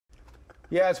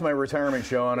Yeah, it's my retirement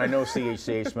show, and I know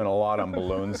CHCA spent a lot on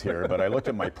balloons here, but I looked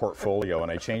at my portfolio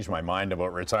and I changed my mind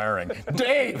about retiring.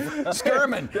 Dave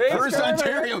Schurman,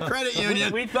 FirstOntario Credit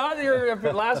Union. We thought your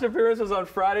last appearance was on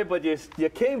Friday, but you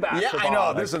came back. Yeah, to I know.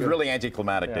 Bob. This is really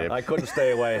anticlimactic, Dave. I couldn't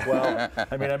stay away. Well,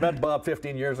 I mean, I met Bob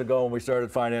 15 years ago when we started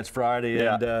Finance Friday,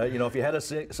 and you know, if you had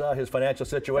saw his financial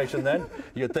situation then,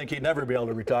 you'd think he'd never be able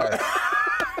to retire.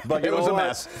 But it was a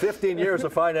mess. 15 years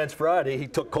of Finance Friday, he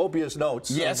took copious notes.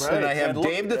 Yes, and I have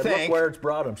Dave to thank. Look where it's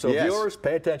brought him. So viewers,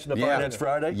 pay attention to Finance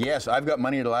Friday. Yes, I've got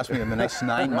money to last me in the next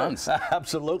 9 months.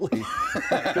 Absolutely.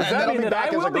 Does that mean that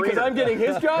I will because I'm getting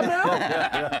his job now?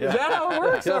 Is that how it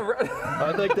works?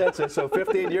 I think that's it. So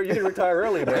 15 years, you can retire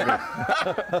early, maybe.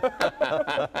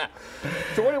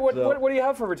 So what do you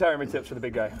have for retirement tips for the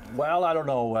big guy? Well, I don't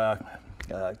know.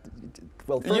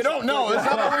 Well, first, you don't know. That's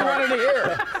not what we wanted to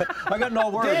hear. I got no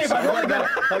words. Dave,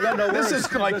 I got no words. This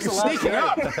is like sneaking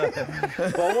up.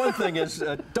 Well, one thing is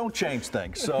don't change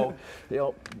things. So, you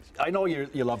know, I know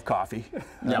you love coffee.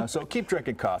 So keep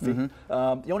drinking coffee.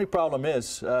 The only problem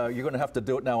is you're going to have to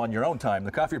do it now on your own time.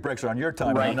 The coffee breaks are on your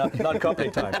time, not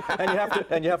company time,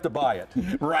 and you have to buy it.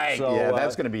 Right. So, yeah,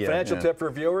 that's going to be financial tip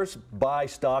for viewers: buy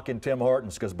stock in Tim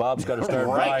Hortons because Bob's got to start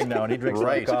buying now, and he drinks a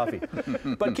lot of coffee.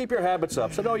 But keep your habits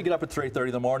up. So, no, you get up at 3:30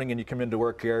 in the morning and you come into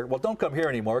work here. Well, don't come here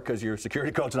anymore because your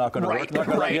security code's not going to work. Not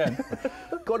going to let you in.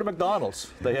 Go to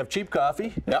McDonald's. They have cheap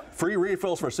coffee, free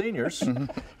refills for seniors,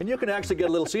 and you can actually get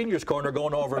a little seniors corner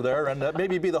going over there and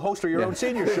maybe be the host of your own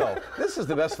senior show. This is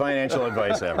the best financial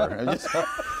advice ever.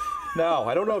 Now,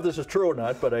 I don't know if this is true or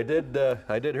not, but I did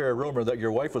hear a rumor that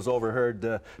your wife was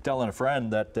overheard telling a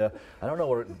friend that I don't know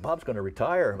where Bob's going to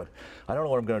retire, but I don't know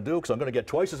what I'm going to do because I'm going to get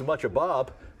twice as much of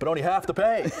Bob, but only half the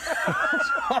pay.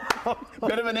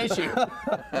 Bit of an issue.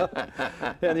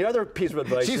 And the other piece of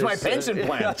advice She's is, my pension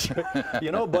plan.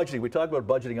 You know, budgeting. We talk about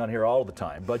budgeting on here all the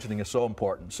time. Budgeting is so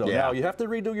important. So now you have to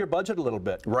redo your budget a little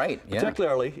bit. Right.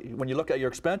 Particularly when you look at your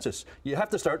expenses. You have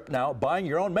to start now buying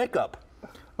your own makeup.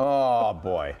 Oh,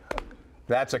 boy.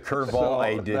 That's a curveball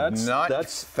I did not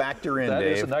factor in, Dave. That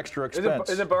is an extra expense.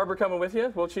 Isn't Barbara coming with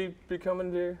you? Will she be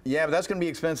coming to? Yeah, but that's going to be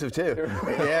expensive too.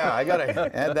 Yeah, I got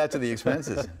to add that to the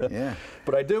expenses. Yeah.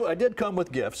 But I did come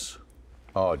with gifts.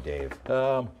 Oh, Dave.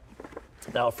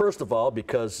 Now, first of all,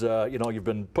 because you know, you've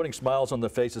been putting smiles on the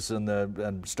faces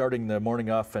and starting the morning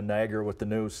off in Niagara with the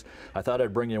news, I thought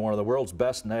I'd bring you one of the world's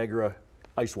best Niagara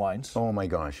ice wines. Oh my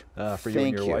gosh. For you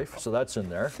and your wife. So that's in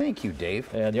there. Thank you,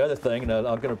 Dave. And the other thing, and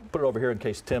I'm going to put it over here in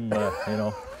case Tim, you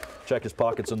know, check his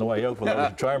pockets on the way out with all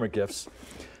his retirement gifts.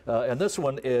 And this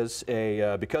one is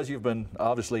because you've been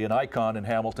obviously an icon in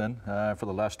Hamilton for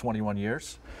the last 21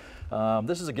 years.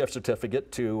 This is a gift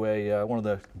certificate to one of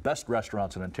the best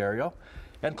restaurants in Ontario,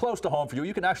 and close to home for you.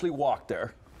 You can actually walk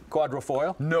there.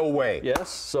 Quadrifoil. No way. Yes.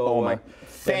 So,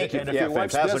 thank you. And if your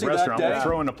wife's fantastic busy restaurant. that day, We'll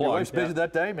throw in a plug. Your wife's busy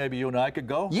that day, maybe you and I could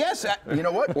go. Yes. You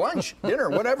know what? Lunch, dinner,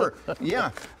 whatever.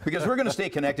 Yeah. Because we're going to stay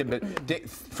connected. But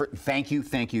thank you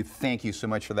so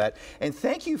much for that, and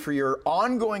thank you for your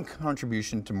ongoing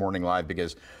contribution to Morning Live,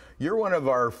 because you're one of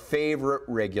our favorite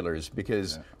regulars,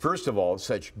 because first of all,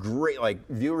 such great, like,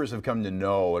 viewers have come to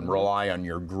know and rely on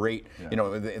your great, you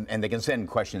know, and they can send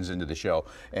questions into the show,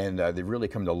 and they've really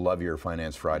come to love your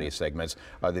Finance Friday segments.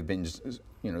 They've been just,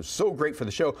 you know, so great for the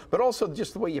show, but also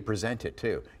just the way you present it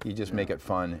too. You just make it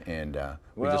fun, and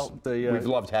we've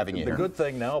loved having you here. The good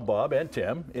thing now, Bob and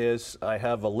Tim, is I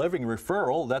have a living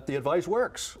referral that the advice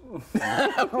works.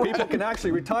 People can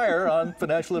actually retire on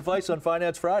financial advice on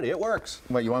Finance Friday. It works.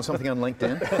 Well, you want something on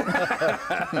LinkedIn?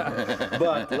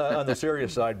 But on the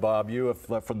serious side, Bob, you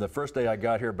have, from the first day I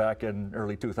got here back in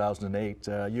early 2008,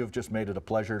 you've just made it a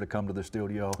pleasure to come to the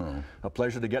studio, a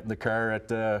pleasure to get in the car at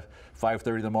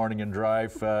 5:30 in the morning and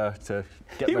drive to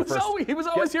get He was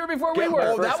always here before we were.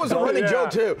 Oh, that was a running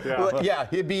joke too. Well, yeah,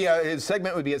 he'd be his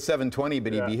segment would be at 7:20,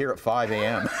 but he'd be here at 5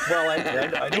 a.m. Well,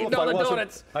 I knew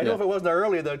if it wasn't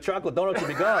early, the chocolate donuts would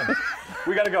be gone.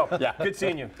 We got to go. Yeah, good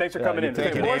seeing you. Thanks for coming in.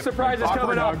 Thank you, More Dave. surprises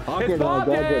coming up. It's Bob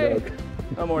Day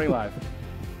on Morning Live.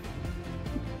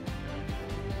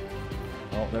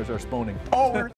 Oh, there's our spooning. Oh,